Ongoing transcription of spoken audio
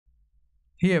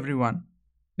Hey everyone,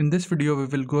 in this video we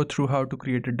will go through how to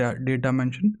create a date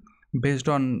dimension based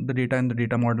on the data in the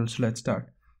data model. So let's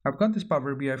start. I've got this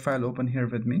Power BI file open here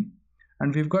with me,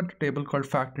 and we've got a table called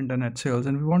FactInternetSales,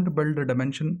 and we want to build a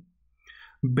dimension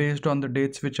based on the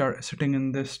dates which are sitting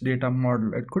in this data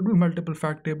model. It could be multiple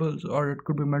fact tables or it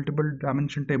could be multiple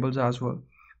dimension tables as well.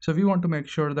 So we want to make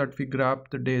sure that we grab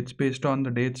the dates based on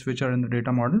the dates which are in the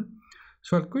data model.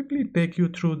 So I'll quickly take you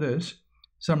through this,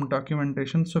 some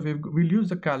documentation. So we'll use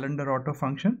the CalendarAuto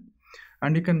function,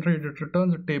 and you can read it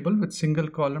returns a table with single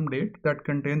column date that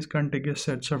contains contiguous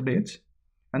sets of dates,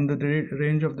 and the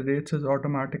range of the dates is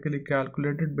automatically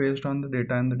calculated based on the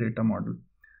data in the data model.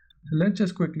 So let's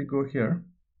just quickly go here,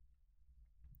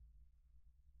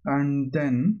 and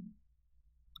then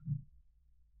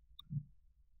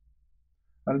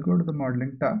I'll go to the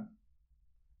modeling tab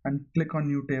and click on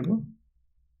new table,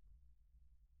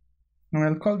 and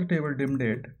I'll call the table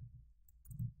DimDate,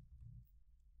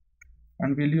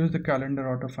 and we'll use the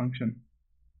CalendarAuto function,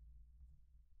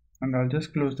 and I'll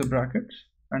just close the brackets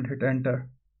and hit enter,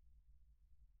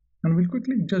 and we'll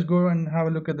quickly just go and have a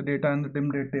look at the data in the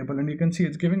DimDate table, and you can see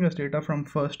it's giving us data from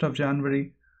 1st of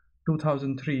January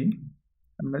 2003,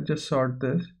 and let's just sort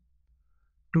this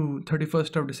to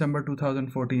 31st of December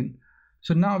 2014.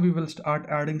 So now we will start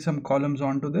adding some columns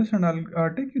onto this, and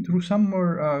I'll take you through some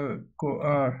more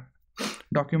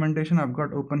documentation I've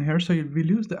got open here. So we'll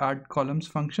use the ADDCOLUMNS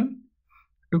function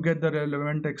to get the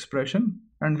relevant expression,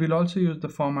 and we'll also use the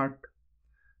format.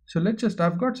 So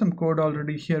I've got some code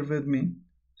already here with me.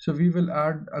 So we will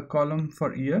add a column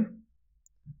for year.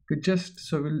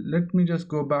 Let me just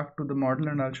go back to the model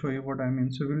and I'll show you what I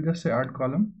mean. So we'll just say add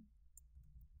column,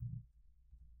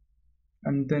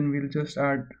 and then we'll just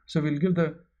add, so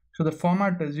the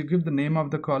format is you give the name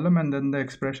of the column and then the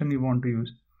expression you want to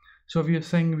use. So we are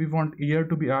saying we want year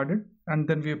to be added, and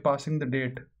then we are passing the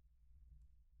date,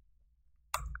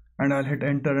 and I'll hit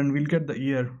enter, and we'll get the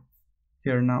year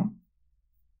here now.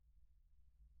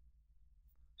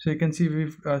 So you can see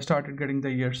we've started getting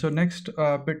the year. So next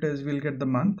bit is we'll get the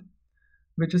month,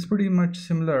 which is pretty much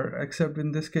similar, except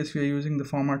in this case we are using the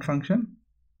format function.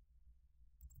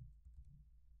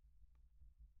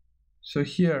 So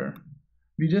here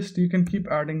you can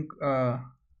keep adding the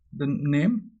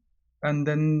name and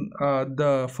then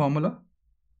the formula,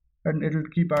 and it'll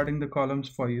keep adding the columns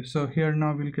for you. So here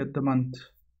now we'll get the month,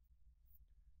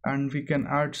 and we can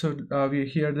add,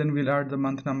 we'll add the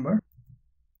month number.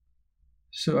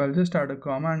 So I'll just add a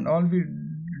comma, and all we're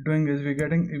doing is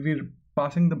we're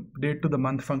passing the date to the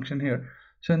month function here.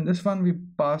 So in this one we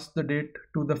pass the date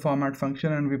to the format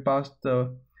function, and we pass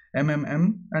the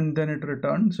mmmm, and then it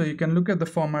returns. So you can look at the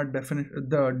format definition,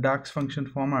 the DAX function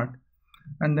format,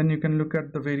 and then you can look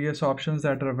at the various options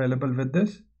that are available with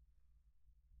this.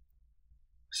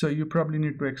 So you probably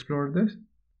need to explore this,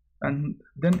 and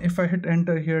then if I hit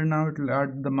enter here now, it will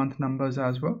add the month numbers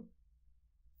as well.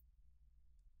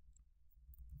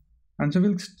 And so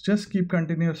we'll just keep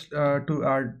continuous to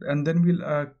add, and then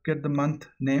we'll get the month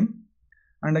name,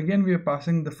 and again we are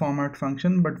passing the format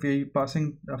function, but we're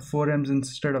passing 4 m's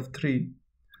instead of 3.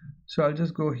 So I'll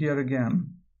just go here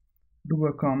again, do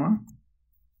a comma,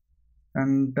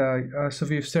 and so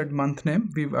we've said month name,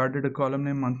 we've added a column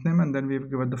name month name, and then we've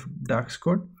given the DAX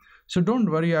code. So don't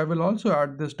worry, I will also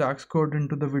add this DAX code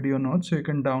into the video notes, so you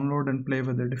can download and play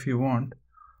with it if you want.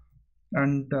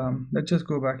 And let's just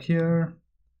go back here.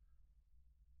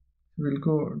 We'll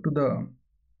go to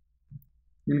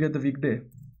you'll get the weekday.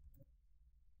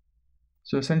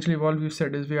 So essentially all we've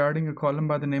said is we're adding a column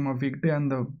by the name of weekday, and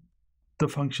the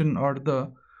function or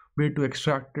the way to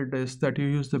extract it is that you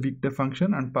use the weekday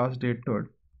function and pass date to it.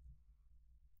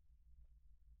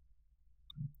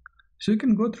 So you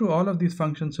can go through all of these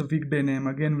functions. So Weekdayname,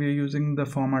 again we're using the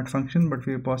format function, but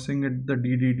we're passing it the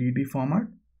dddd format.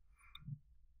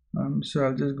 So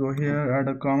I'll just go here, add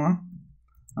a comma.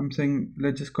 I'm saying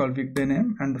let's just call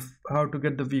Weekdayname, and how to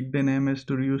get the Weekdayname is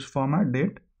to use format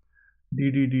date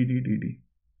dddd.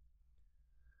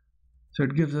 So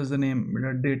it gives us the name,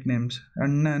 date names,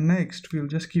 and next we'll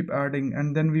just keep adding,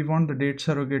 and then we want the date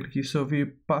surrogate key. So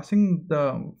we're passing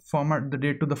the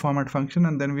date to the format function,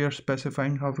 and then we are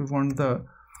specifying how we want the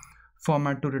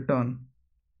format to return.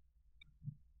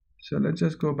 So let's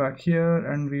just go back here,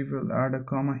 and we will add a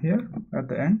comma here at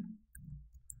the end.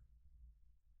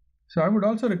 So I would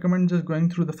also recommend just going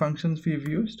through the functions we've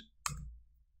used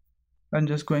and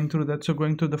just going through that. So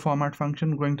going through the format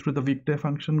function, going through the weekday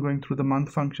function, going through the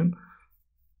month function.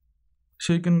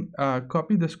 So you can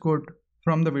copy this code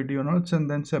from the video notes and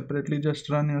then separately just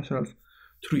run yourself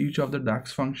through each of the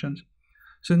DAX functions.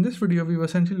 So in this video, we've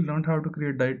essentially learned how to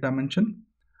create date dimension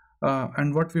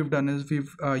And what we've done is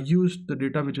we've used the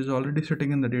data which is already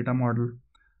sitting in the data model,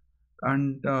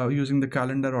 and using the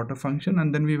CalendarAuto function,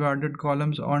 and then we've added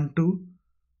columns onto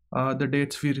the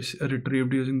dates we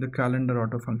retrieved using the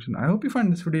CalendarAuto function. I hope you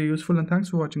find this video useful, and thanks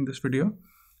for watching this video.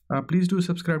 Please do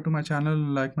subscribe to my channel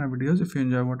and like my videos if you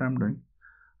enjoy what I'm doing.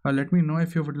 Let me know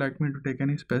if you would like me to take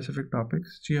any specific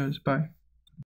topics. Cheers, bye.